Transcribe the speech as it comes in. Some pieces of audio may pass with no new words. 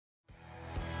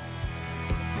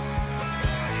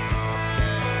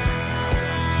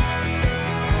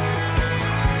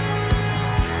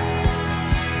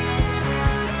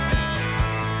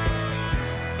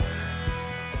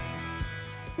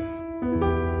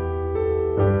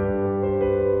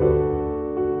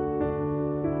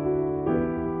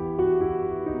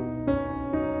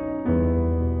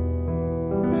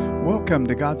Welcome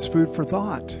to God's Food for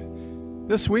Thought.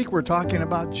 This week we're talking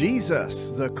about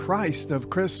Jesus, the Christ of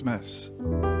Christmas.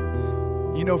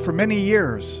 You know, for many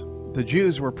years, the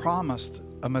Jews were promised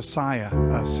a Messiah,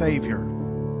 a Savior.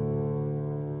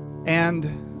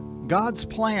 And God's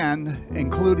plan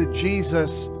included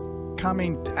Jesus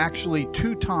coming actually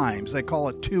 2 times. They call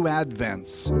it 2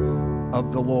 advents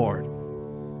of the Lord.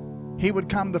 He would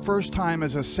come the first time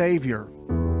as a Savior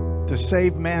to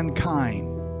save mankind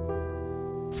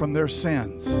from their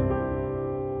sins.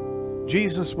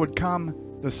 Jesus would come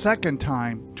the second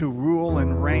time to rule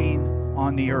and reign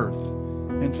on the earth.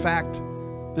 In fact,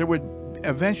 there would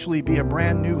eventually be a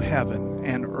brand new heaven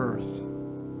and earth.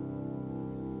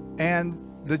 And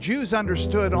the Jews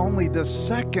understood only the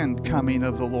second coming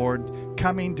of the Lord,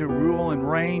 coming to rule and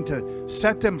reign, to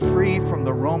set them free from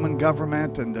the Roman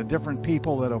government and the different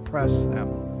people that oppressed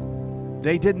them.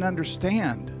 They didn't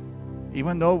understand,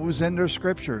 even though it was in their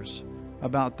scriptures,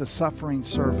 about the suffering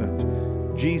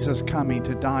servant, Jesus coming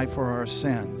to die for our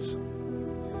sins.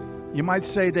 You might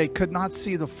say they could not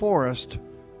see the forest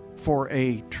for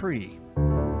a tree.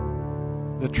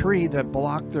 The tree that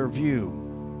blocked their view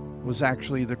was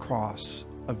actually the cross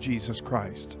of Jesus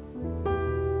Christ.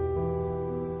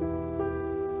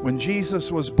 When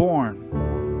Jesus was born,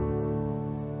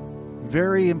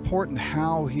 very important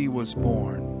how he was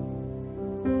born.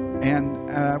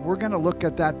 And we're going to look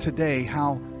at that today,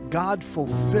 how God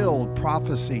fulfilled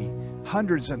prophecy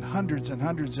hundreds and hundreds and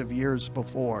hundreds of years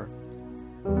before,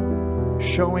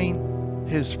 showing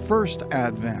his first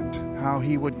advent, how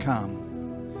he would come,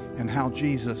 and how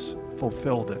Jesus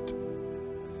fulfilled it.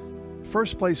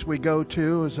 First place we go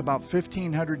to is about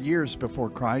 1,500 years before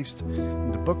Christ,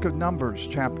 in the book of Numbers,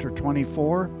 chapter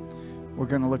 24. We're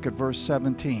going to look at verse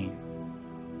 17.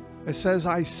 It says,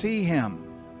 I see him.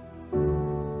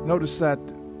 Notice that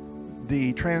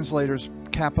the translators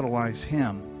capitalize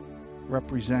him,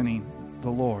 representing the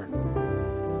Lord.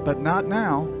 But not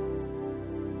now.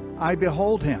 I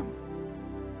behold him,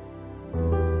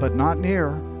 but not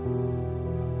near.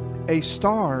 A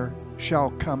star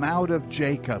shall come out of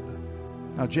Jacob.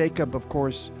 Now Jacob, of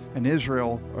course, and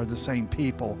Israel are the same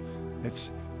people.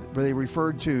 It's they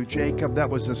referred to Jacob, that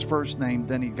was his first name,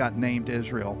 then he got named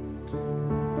Israel.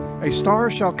 A star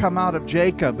shall come out of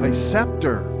Jacob, a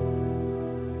scepter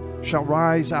shall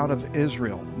rise out of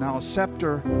Israel. Now a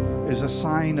scepter is a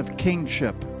sign of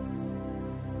kingship.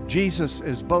 Jesus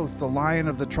is both the Lion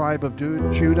of the tribe of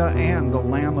Judah and the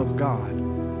Lamb of God.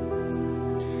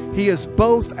 He is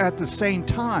both at the same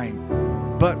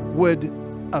time, but would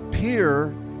appear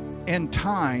in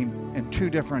time in 2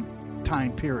 different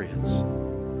time periods.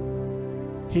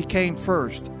 He came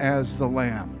first as the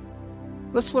Lamb.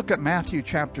 Let's look at Matthew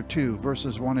chapter 2,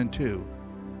 verses 1 and 2.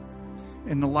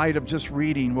 In the light of just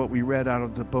reading what we read out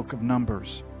of the book of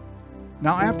Numbers.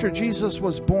 Now after Jesus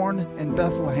was born in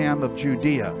Bethlehem of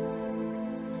Judea,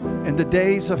 in the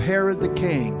days of Herod the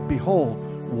king, behold,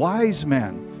 wise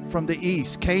men from the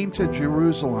east came to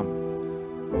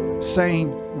Jerusalem, saying,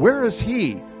 where is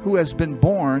he who has been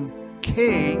born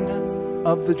King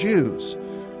of the Jews?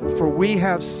 For we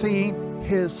have seen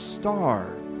his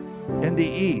star in the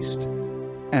east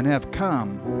and have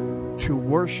come to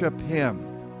worship him.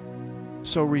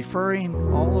 So referring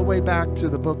all the way back to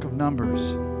the book of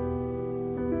Numbers,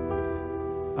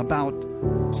 about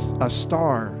a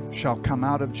star shall come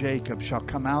out of Jacob, shall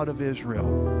come out of Israel.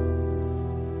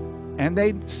 And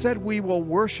they said, we will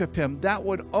worship him. That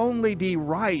would only be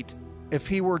right if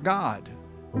he were God.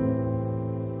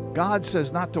 God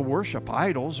says not to worship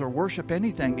idols or worship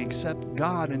anything except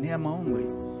God and him only.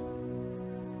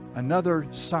 Another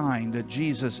sign that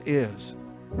Jesus is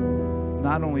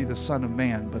not only the Son of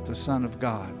Man, but the Son of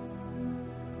God.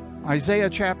 Isaiah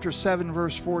chapter 7,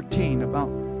 verse 14,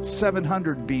 about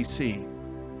 700 BC.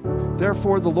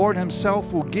 Therefore, the Lord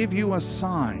himself will give you a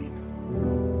sign.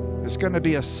 It's going to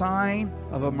be a sign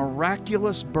of a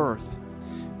miraculous birth.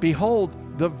 Behold,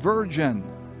 the virgin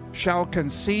shall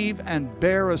conceive and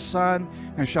bear a son,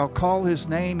 and shall call his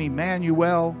name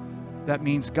Emmanuel. That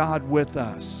means God with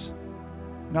us.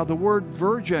 Now, the word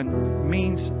virgin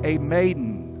means a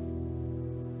maiden.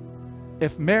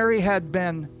 If Mary had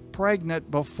been pregnant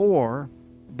before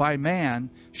by man,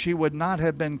 she would not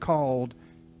have been called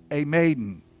a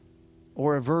maiden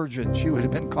or a virgin. She would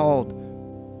have been called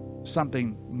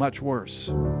something much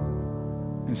worse.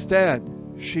 Instead,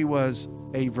 she was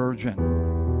a virgin.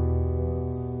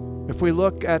 If we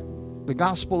look at the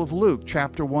Gospel of Luke,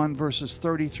 chapter 1, verses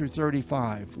 30 through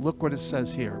 35, look what it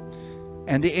says here.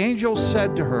 And the angel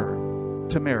said to her,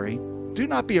 to Mary, do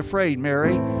not be afraid,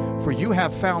 Mary, for you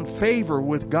have found favor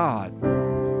with God.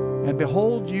 And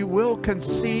behold, you will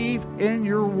conceive in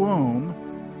your womb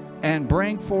and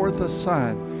bring forth a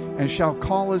son, and shall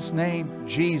call his name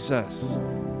Jesus.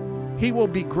 He will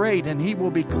be great, and he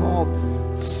will be called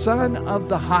Son of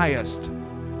the Highest.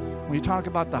 When you talk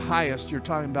about the highest, you're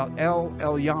talking about El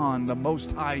Elyon, the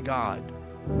Most High God.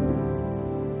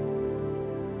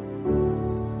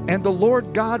 And the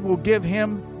Lord God will give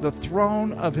him the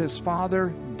throne of his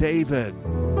father David.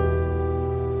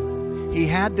 He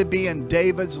had to be in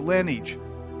David's lineage.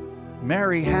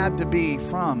 Mary had to be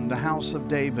from the house of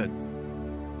David.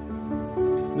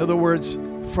 In other words,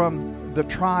 from the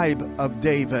tribe of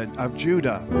David, of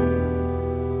Judah.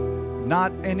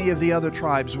 Not any of the other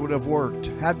tribes would have worked.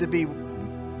 Had to be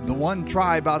the one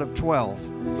tribe out of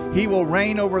 12. He will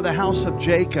reign over the house of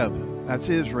Jacob, that's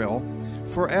Israel,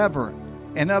 forever.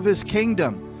 And of his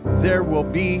kingdom there will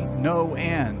be no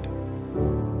end.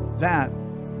 That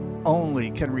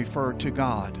only can refer to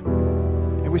God.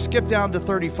 And we skip down to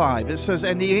 35. It says,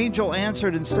 and the angel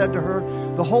answered and said to her,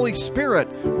 the Holy Spirit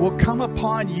will come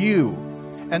upon you,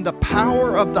 and the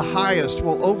power of the highest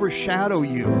will overshadow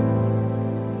you.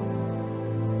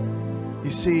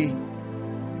 You see,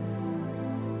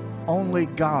 only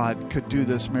God could do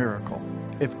this miracle.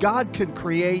 If God could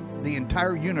create the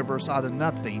entire universe out of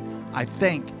nothing, I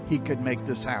think he could make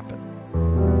this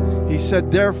happen. He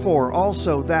said, therefore,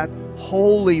 also that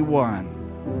Holy One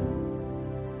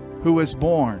who is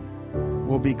born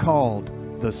will be called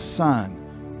the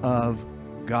Son of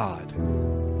God.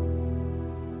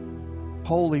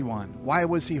 Holy One. Why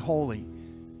was he holy?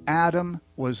 Adam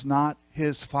was not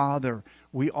his father.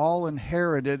 We all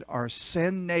inherited our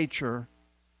sin nature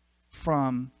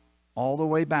from all the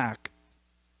way back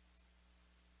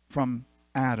from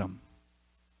Adam.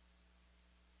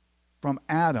 From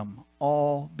Adam,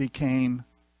 all became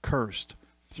cursed.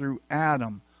 Through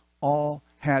Adam, all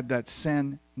had that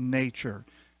sin nature.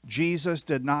 Jesus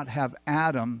did not have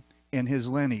Adam in his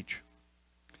lineage.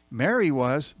 Mary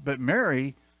was, but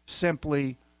Mary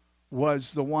simply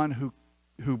was the one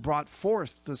who brought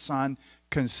forth the Son,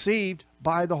 conceived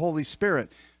by the Holy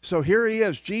Spirit. So here he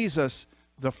is, Jesus,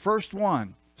 the first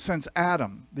one since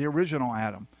Adam, the original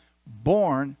Adam,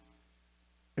 born,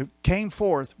 it came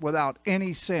forth without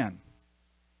any sin.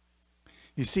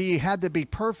 You see, he had to be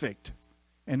perfect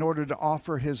in order to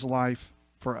offer his life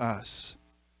for us.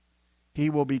 He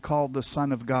will be called the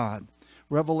Son of God.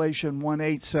 Revelation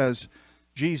 1:8 says,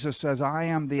 Jesus says, I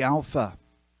am the Alpha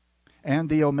and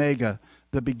the Omega,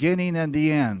 the beginning and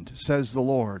the end, says the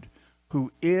Lord,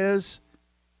 who is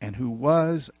and who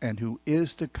was and who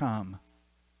is to come,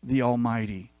 the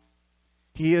Almighty.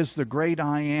 He is the great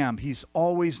I am. He's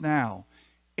always now.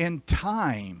 In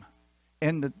time,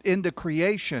 in the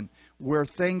creation where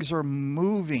things are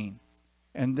moving,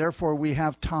 and therefore we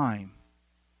have time.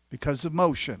 Because of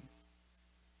motion,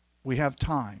 we have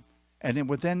time. And then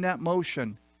within that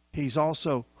motion, he's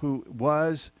also who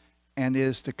was and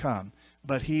is to come.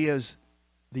 But he is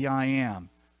the I am.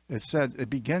 It said, it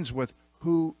begins with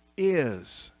who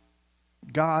is.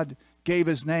 God gave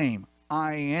his name.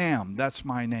 I am. That's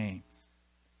my name.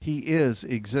 He is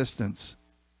existence.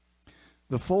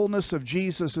 The fullness of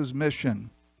Jesus'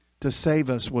 mission to save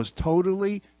us was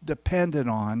totally dependent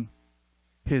on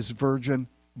his virgin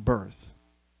birth.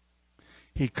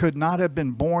 He could not have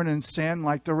been born in sin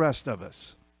like the rest of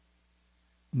us.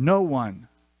 No one,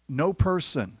 no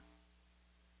person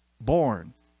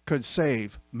born could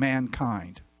save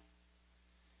mankind.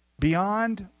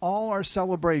 Beyond all our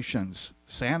celebrations,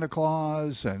 Santa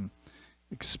Claus and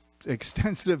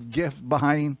extensive gift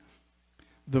buying,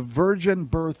 the virgin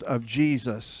birth of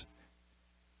Jesus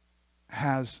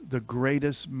has the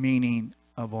greatest meaning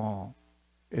of all.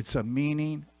 It's a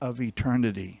meaning of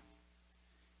eternity.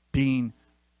 Being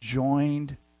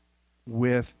joined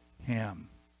with him.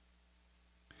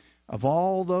 Of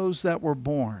all those that were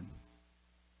born,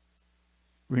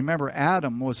 remember,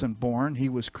 Adam wasn't born. He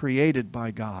was created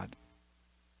by God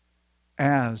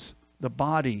as the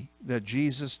body that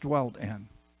Jesus dwelt in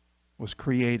was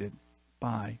created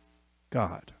by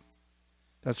God.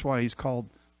 That's why he's called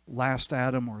last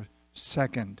Adam or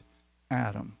second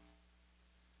Adam.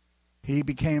 He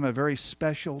became a very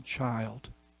special child.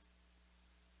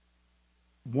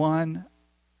 One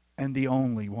and the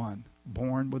only one,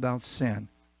 born without sin,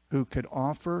 who could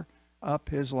offer up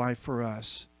his life for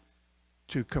us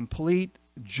to complete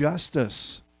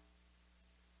justice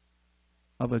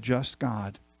of a just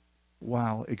God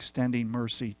while extending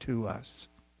mercy to us.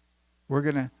 We're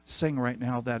going to sing right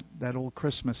now that old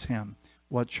Christmas hymn,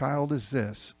 What Child Is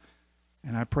This?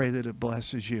 And I pray that it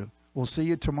blesses you. We'll see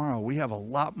you tomorrow. We have a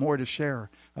lot more to share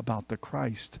about the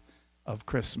Christ of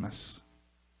Christmas.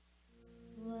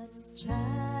 What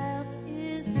child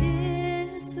is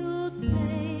this who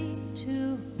came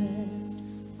to rest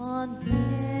on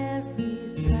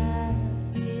Mary's lap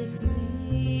is sleep.